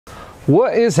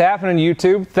What is happening,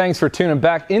 YouTube? Thanks for tuning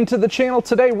back into the channel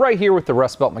today, right here with the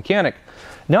Rustbelt Mechanic.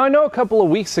 Now, I know a couple of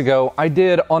weeks ago I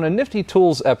did on a Nifty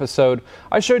Tools episode,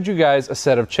 I showed you guys a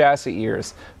set of chassis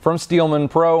ears from Steelman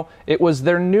Pro. It was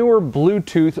their newer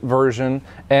Bluetooth version,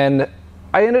 and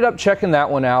I ended up checking that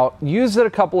one out, used it a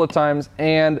couple of times,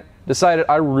 and decided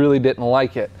I really didn't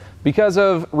like it because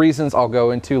of reasons I'll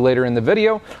go into later in the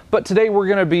video. But today we're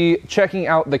going to be checking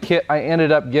out the kit I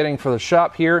ended up getting for the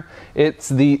shop here. It's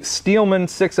the Steelman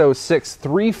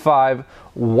 60635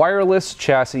 wireless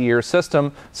chassis ear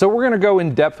system. So we're going to go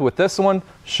in depth with this one,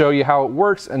 show you how it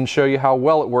works, and show you how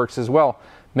well it works as well.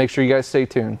 Make sure you guys stay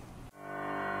tuned.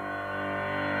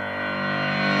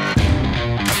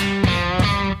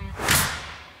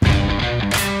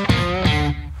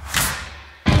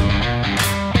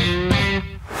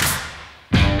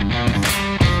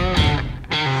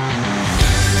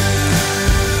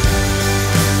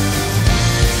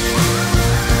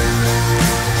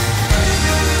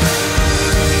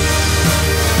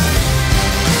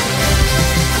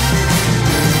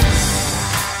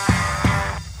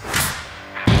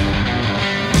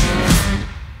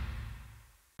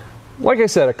 Like I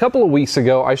said, a couple of weeks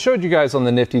ago, I showed you guys on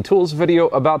the Nifty Tools video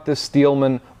about this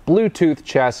Steelman Bluetooth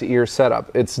chassis ear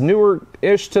setup. It's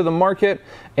newer-ish to the market,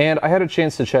 and I had a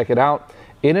chance to check it out.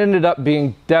 It ended up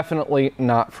being definitely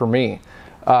not for me.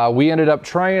 We ended up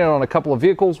trying it on a couple of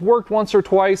vehicles, worked once or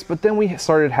twice, but then we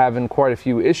started having quite a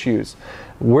few issues.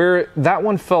 Where that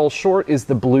one fell short is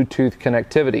the Bluetooth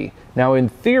connectivity. Now, in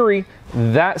theory,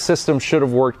 that system should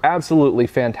have worked absolutely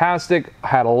fantastic,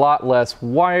 had a lot less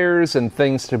wires and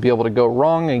things to be able to go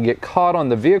wrong and get caught on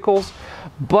the vehicles,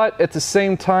 but at the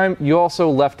same time, you also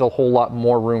left a whole lot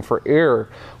more room for error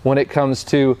when it comes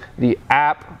to the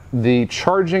app, the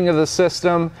charging of the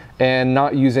system, and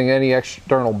not using any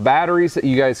external batteries that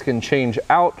you guys can change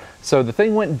out. So the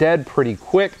thing went dead pretty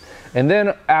quick. And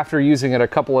then after using it a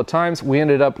couple of times, we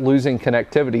ended up losing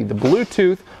connectivity. The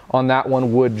Bluetooth on that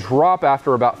one would drop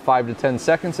after about 5 to 10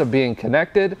 seconds of being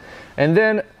connected. And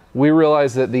then we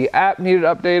realized that the app needed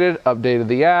updated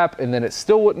the app, and then it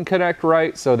still wouldn't connect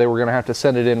right. So they were gonna have to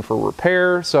send it in for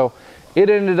repair. So it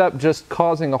ended up just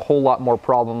causing a whole lot more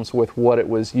problems with what it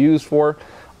was used for.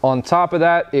 On top of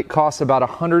that, it costs about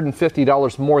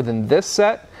 $150 more than this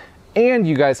set. And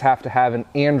you guys have to have an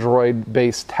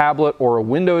Android-based tablet or a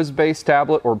Windows-based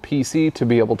tablet or PC to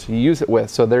be able to use it with.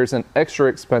 So there's an extra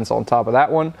expense on top of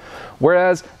that one.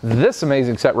 Whereas this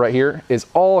amazing set right here is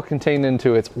all contained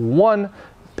into its one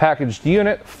packaged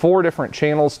unit, 4 different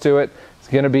channels to it. It's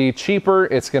going to be cheaper,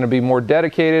 it's going to be more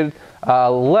dedicated,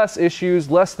 less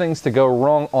issues, less things to go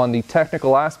wrong on the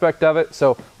technical aspect of it.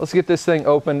 So let's get this thing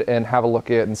opened and have a look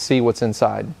at it and see what's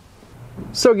inside.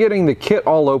 So getting the kit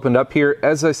all opened up here,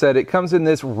 as I said, it comes in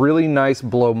this really nice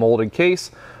blow molded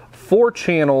case, 4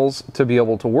 channels to be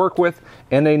able to work with,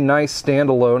 and a nice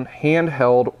standalone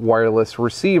handheld wireless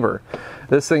receiver.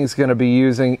 This thing's going to be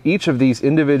using each of these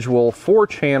individual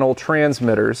 4-channel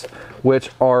transmitters, which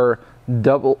are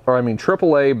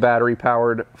AAA battery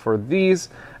powered for these.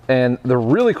 And the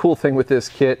really cool thing with this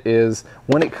kit is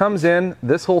when it comes in,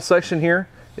 this whole section here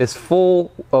is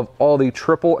full of all the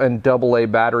AAA and AA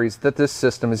batteries that this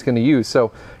system is going to use.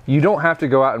 So you don't have to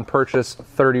go out and purchase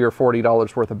 $30 or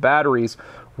 $40 worth of batteries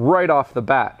right off the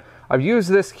bat. I've used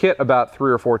this kit about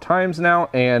 3 or 4 times now,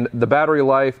 and the battery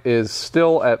life is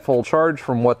still at full charge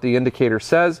from what the indicator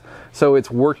says, so it's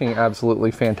working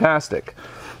absolutely fantastic.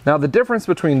 Now, the difference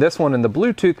between this one and the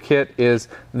Bluetooth kit is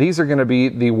these are going to be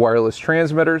the wireless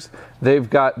transmitters. They've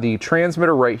got the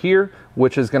transmitter right here,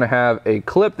 which is going to have a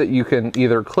clip that you can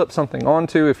either clip something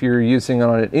onto if you're using it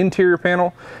on an interior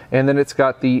panel, and then it's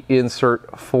got the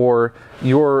insert for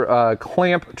your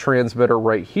clamp transmitter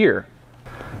right here.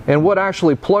 And what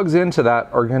actually plugs into that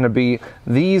are going to be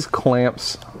these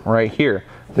clamps right here.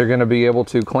 They're going to be able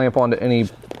to clamp onto any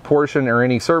portion or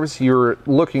any service you're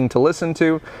looking to listen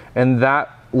to, and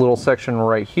that little section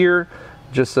right here,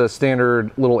 just a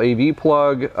standard little AV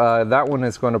plug, that one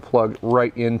is going to plug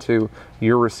right into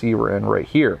your receiver end right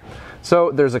here.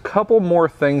 So there's a couple more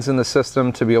things in the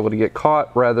system to be able to get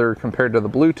caught rather compared to the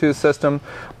Bluetooth system,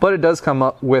 but it does come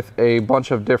up with a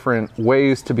bunch of different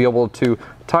ways to be able to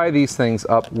tie these things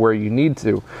up where you need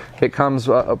to. It comes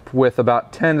up with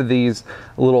about 10 of these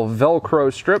little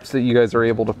Velcro strips that you guys are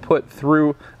able to put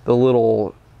through the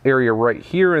little area right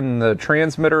here in the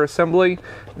transmitter assembly,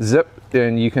 zip,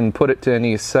 and you can put it to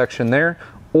any section there,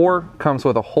 or comes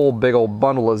with a whole big old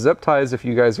bundle of zip ties if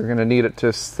you guys are going to need it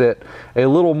to sit a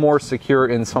little more secure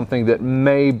in something that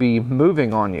may be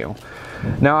moving on you.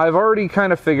 Now, I've already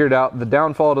kind of figured out the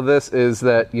downfall to this is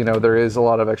that, you know, there is a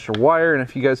lot of extra wire, and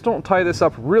if you guys don't tie this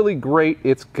up really great,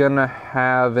 it's gonna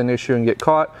have an issue and get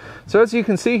caught. So as you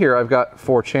can see here, I've got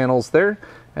 4 channels there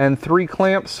and 3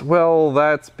 clamps. Well,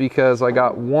 that's because I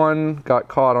got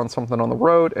caught on something on the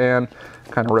road and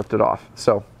kind of ripped it off.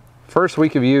 So first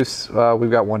week of use,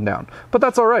 we've got 1 down. But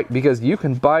that's all right, because you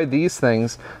can buy these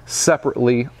things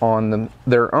separately on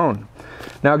their own.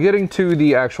 Now, getting to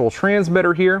the actual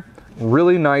transmitter here,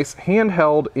 really nice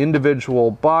handheld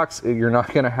individual box. You're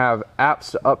not going to have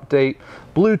apps to update.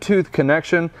 Bluetooth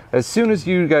connection. As soon as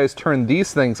you guys turn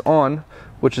these things on,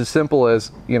 which is simple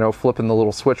as, you know, flipping the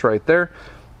little switch right there,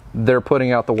 they're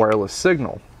putting out the wireless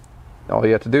signal. All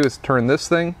you have to do is turn this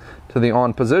thing to the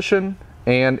on position,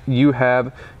 and you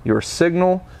have your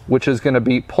signal, which is going to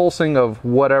be pulsing of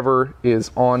whatever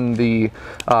is on the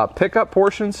pickup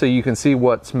portion, so you can see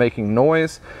what's making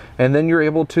noise, and then you're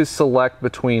able to select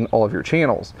between all of your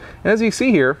channels. And as you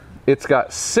see here, it's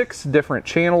got 6 different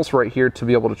channels right here to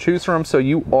be able to choose from, so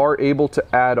you are able to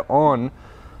add on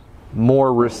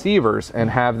more receivers and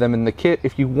have them in the kit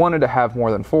if you wanted to have more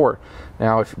than 4.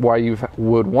 Now, why you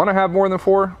would want to have more than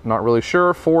 4, not really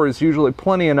sure. 4 is usually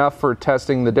plenty enough for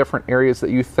testing the different areas that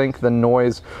you think the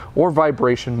noise or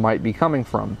vibration might be coming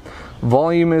from.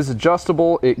 Volume is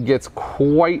adjustable. It gets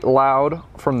quite loud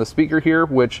from the speaker here,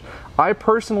 which I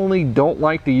personally don't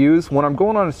like to use. When I'm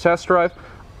going on a test drive,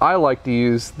 I like to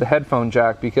use the headphone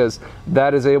jack, because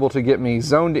that is able to get me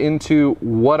zoned into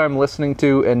what I'm listening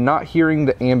to and not hearing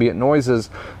the ambient noises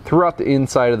throughout the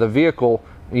inside of the vehicle,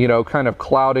 you know, kind of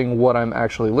clouding what I'm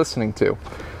actually listening to.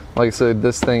 Like I said,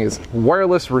 this thing is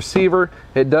wireless receiver.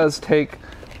 It does take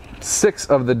 6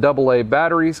 of the AA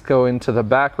batteries, go into the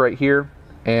back right here,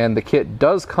 and the kit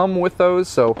does come with those,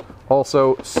 so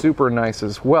also super nice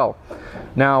as well.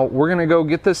 Now, we're gonna go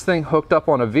get this thing hooked up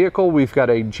on a vehicle. We've got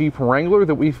a Jeep Wrangler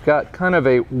that we've got kind of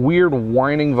a weird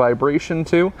whining vibration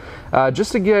to,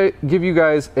 just to give you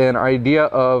guys an idea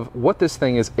of what this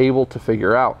thing is able to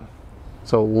figure out.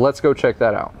 So let's go check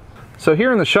that out. So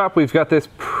here in the shop, we've got this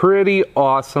pretty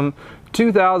awesome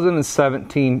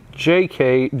 2017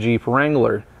 JK Jeep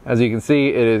Wrangler. As you can see,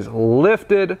 it is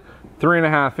lifted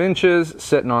 3.5 inches,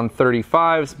 sitting on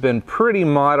 35s, been pretty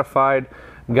modified.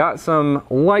 Got some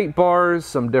light bars,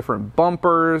 some different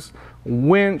bumpers,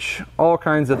 winch, all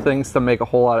kinds of things to make a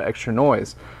whole lot of extra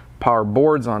noise. Power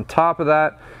boards on top of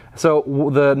that. So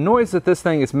the noise that this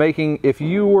thing is making, if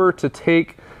you were to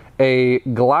take a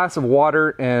glass of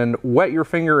water and wet your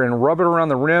finger and rub it around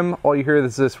the rim, all you hear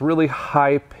is this really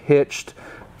high-pitched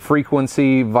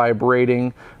frequency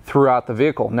vibrating throughout the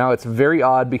vehicle. Now, it's very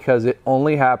odd because it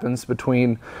only happens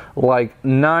between like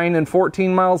 9 and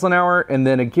 14 miles an hour, and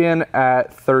then again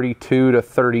at 32 to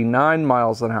 39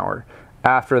 miles an hour.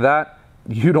 After that,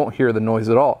 you don't hear the noise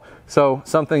at all. So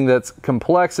something that's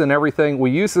complex and everything, we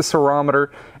use the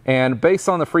cerometer, and based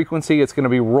on the frequency, it's going to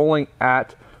be rolling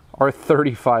at our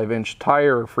 35-inch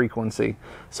tire frequency.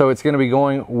 So it's going to be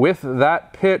going with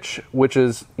that pitch, which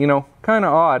is, you know, kind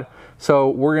of odd.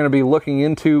 So we're going to be looking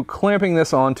into clamping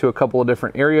this onto a couple of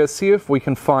different areas, see if we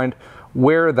can find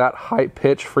where that high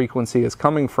pitch frequency is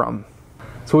coming from.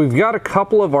 So we've got a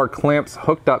couple of our clamps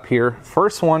hooked up here.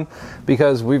 First one,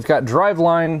 because we've got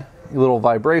driveline, little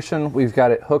vibration, we've got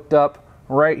it hooked up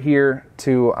right here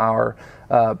to our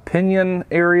pinion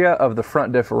area of the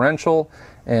front differential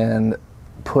and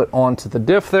put onto the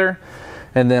diff there.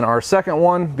 And then our second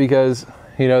one, because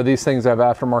you know, these things have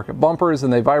aftermarket bumpers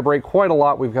and they vibrate quite a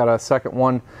lot, we've got a second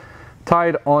one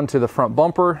tied onto the front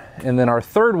bumper. And then our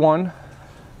third one,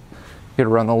 get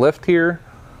around the lift here,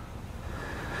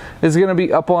 is going to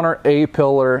be up on our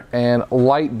A-pillar and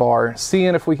light bar,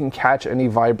 seeing if we can catch any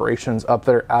vibrations up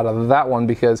there out of that one,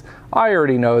 because I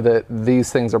already know that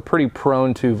these things are pretty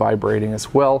prone to vibrating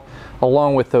as well,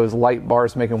 along with those light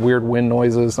bars making weird wind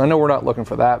noises. I know we're not looking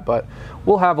for that, but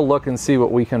we'll have a look and see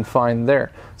what we can find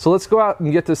there. So let's go out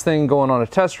and get this thing going on a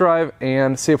test drive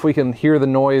and see if we can hear the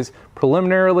noise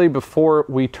preliminarily before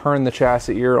we turn the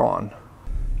chassis ear on.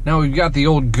 Now we've got the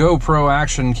old GoPro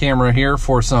action camera here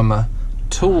for some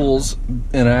tools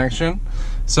in action.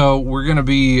 So we're going to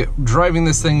be driving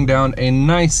this thing down a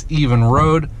nice even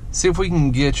road, see if we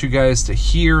can get you guys to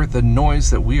hear the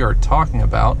noise that we are talking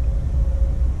about.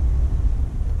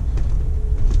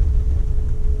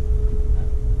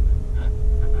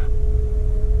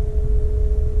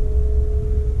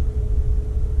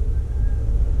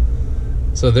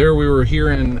 So there we were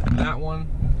hearing that one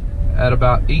at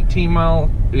about 18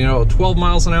 mile, 12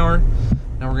 miles an hour.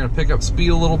 Now we're going to pick up speed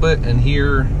a little bit and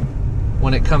hear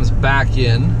when it comes back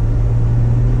in.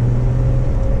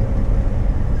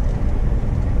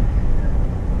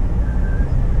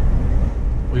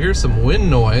 We hear some wind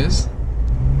noise.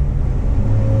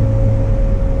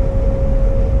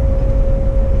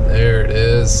 There it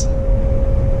is.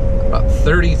 About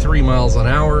 33 miles an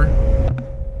hour.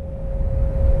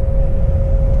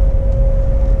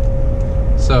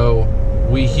 So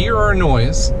we hear our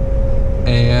noise,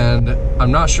 and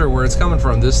I'm not sure where it's coming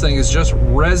from. This thing is just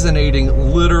resonating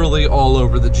literally all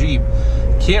over the Jeep.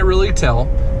 Can't really tell.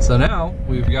 So now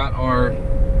we've got our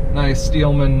nice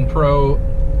Steelman Pro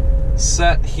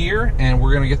set here, and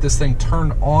we're gonna get this thing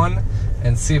turned on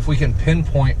and see if we can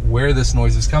pinpoint where this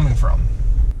noise is coming from.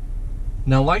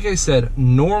 Now, like I said,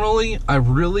 normally I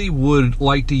really would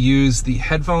like to use the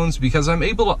headphones because I'm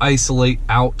able to isolate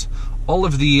out all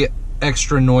of the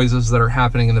extra noises that are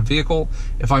happening in the vehicle.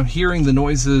 If I'm hearing the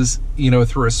noises, you know,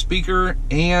 through a speaker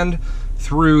and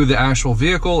through the actual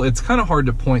vehicle, it's kind of hard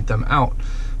to point them out.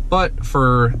 But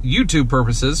for YouTube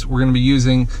purposes, we're gonna be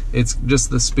using, it's just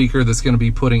the speaker that's gonna be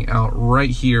putting out right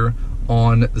here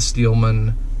on the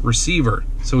Steelman receiver.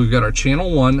 So we've got our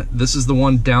channel 1. This is the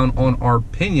one down on our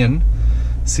pinion.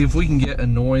 See if we can get a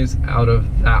noise out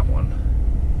of that one.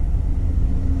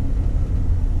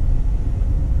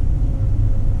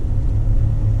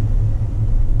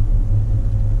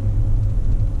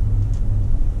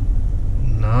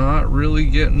 Not really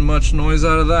getting much noise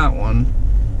out of that one.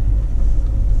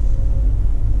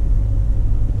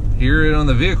 Hear it on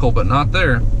the vehicle, but not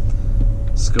there.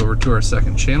 Let's go over to our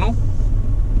second channel.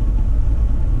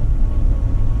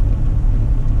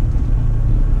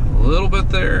 A little bit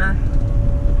there.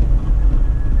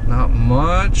 Not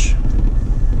much.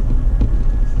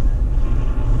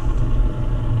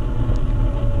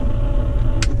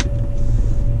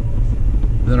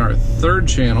 Then our third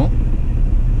channel.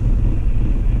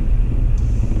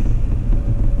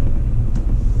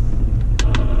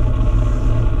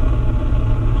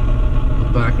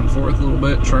 Back and forth a little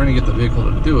bit, trying to get the vehicle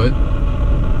to do it.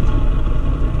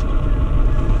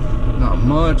 Not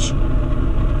much.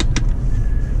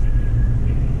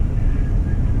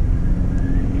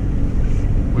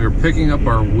 We are picking up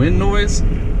our wind noise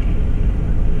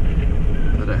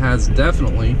that it has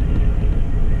definitely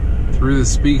through the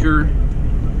speaker.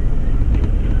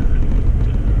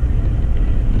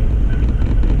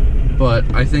 But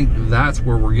I think that's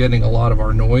where we're getting a lot of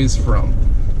our noise from.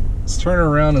 Let's turn it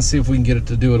around and see if we can get it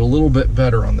to do it a little bit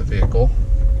better on the vehicle.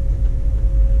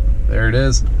 There it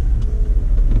is.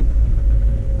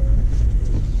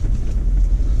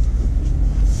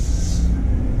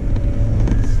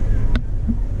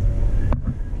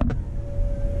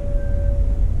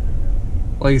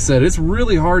 Like I said, it's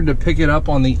really hard to pick it up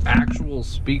on the actual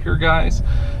speaker, guys,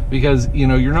 because, you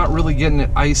know, you're not really getting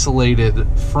it isolated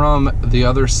from the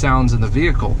other sounds in the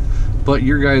vehicle, but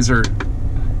your guys are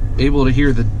able to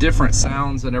hear the different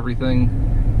sounds and everything.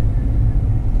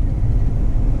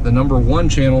 The number 1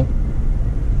 channel,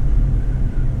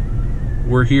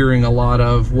 we're hearing a lot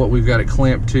of what we've got it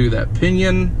clamped to, that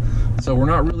pinion, so we're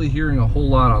not really hearing a whole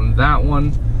lot on that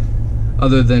one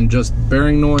other than just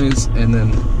bearing noise. And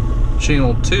then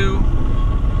channel 2,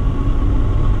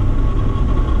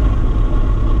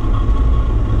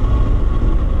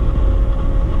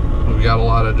 we've got a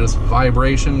lot of just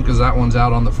vibration because that one's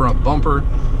out on the front bumper.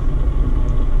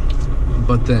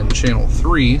 But then channel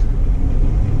 3,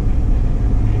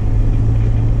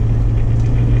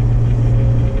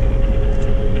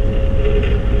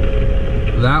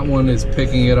 that one is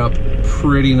picking it up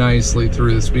pretty nicely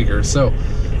through the speaker. So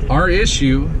our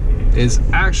issue is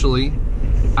actually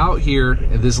out here.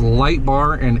 This light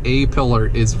bar and A pillar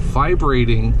is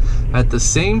vibrating at the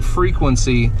same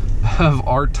frequency of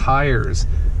our tires.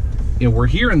 You know, we're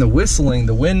hearing the whistling,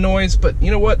 the wind noise, but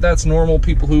you know what? That's normal.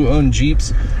 People who own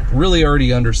Jeeps really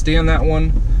already understand that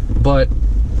one. But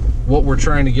what we're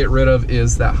trying to get rid of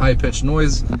is that high-pitched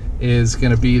noise is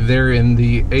going to be there in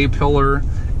the A pillar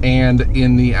and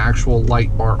in the actual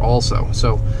light bar also.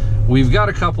 So we've got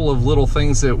a couple of little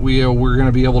things that we're going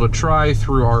to be able to try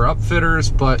through our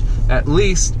upfitters, but at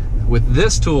least with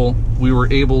this tool, we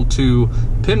were able to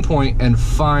pinpoint and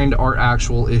find our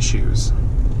actual issues.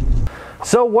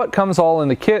 So what comes all in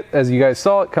the kit? As you guys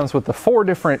saw, it comes with the 4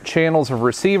 different channels of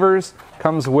receivers,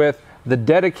 comes with the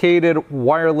dedicated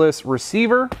wireless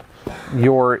receiver,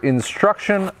 your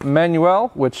instruction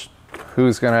manual, which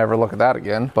who's gonna ever look at that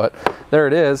again, but there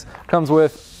it is. Comes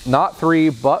with not 3,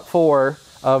 but 4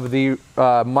 of the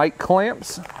mic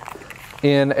clamps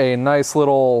in a nice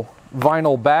little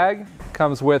vinyl bag.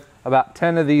 Comes with about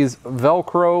 10 of these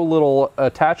Velcro little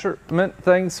attachment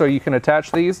things so you can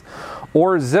attach these,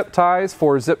 or zip ties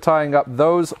for zip tying up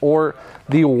those, or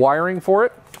the wiring for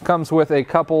it. Comes with a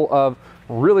couple of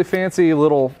really fancy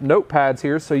little notepads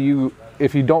here so you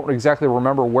if you don't exactly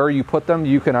remember where you put them,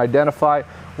 you can identify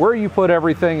where you put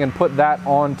everything and put that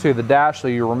onto the dash so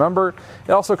you remember.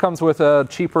 It also comes with a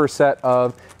cheaper set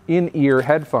of in-ear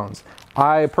headphones.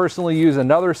 I personally use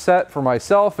another set for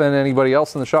myself, and anybody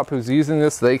else in the shop who's using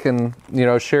this, they can, you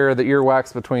know, share the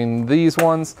earwax between these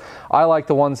ones. I like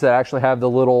the ones that actually have the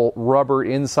little rubber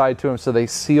inside to them so they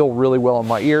seal really well in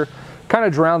my ear. Kind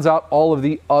of drowns out all of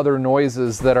the other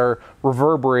noises that are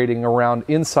reverberating around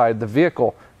inside the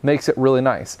vehicle. Makes it really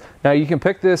nice. Now you can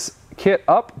pick this kit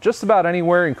up just about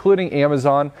anywhere, including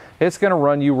Amazon. It's going to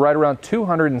run you right around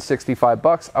 265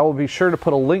 bucks. I will be sure to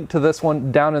put a link to this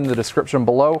one down in the description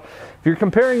below. If you're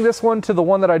comparing this one to the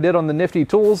one that I did on the Nifty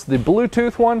Tools, the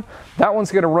Bluetooth one, that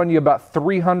one's going to run you about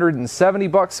 370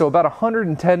 bucks, so about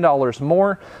 $110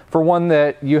 more for one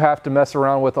that you have to mess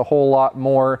around with a whole lot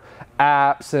more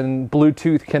apps and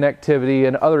Bluetooth connectivity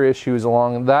and other issues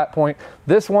along that point.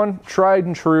 This one, tried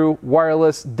and true,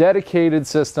 wireless, dedicated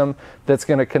system that's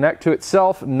going to connect to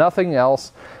itself, nothing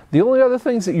else. The only other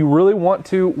things that you really want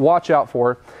to watch out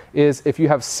for is if you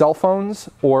have cell phones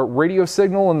or radio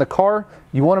signal in the car,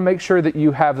 you want to make sure that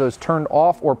you have those turned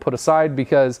off or put aside,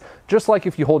 because just like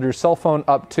if you hold your cell phone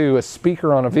up to a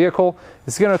speaker on a vehicle,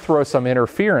 it's going to throw some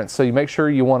interference. So you make sure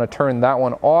you want to turn that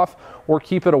one off or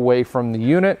keep it away from the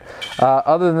unit.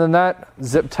 Other than that,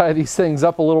 zip tie these things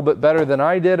up a little bit better than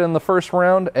I did in the first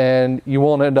round, and you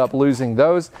won't end up losing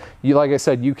those. Like I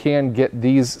said, you can get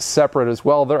these separate as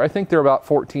well. I think they're about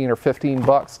 14 or 15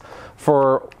 bucks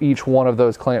for each one of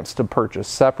those clamps to purchase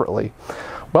separately.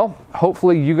 Well,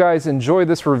 hopefully you guys enjoyed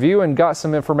this review and got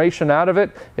some information out of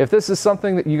it. If this is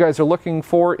something that you guys are looking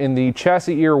for in the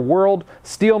chassis ear world,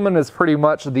 Steelman is pretty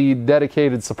much the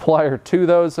dedicated supplier to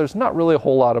those. There's not really a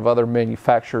whole lot of other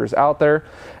manufacturers out there.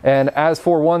 And as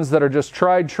for ones that are just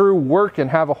tried, true, work and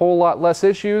have a whole lot less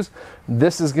issues,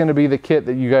 this is going to be the kit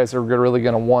that you guys are really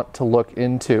going to want to look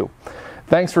into.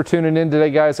 Thanks for tuning in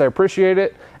today, guys. I appreciate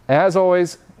it. As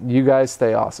always, you guys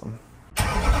stay awesome.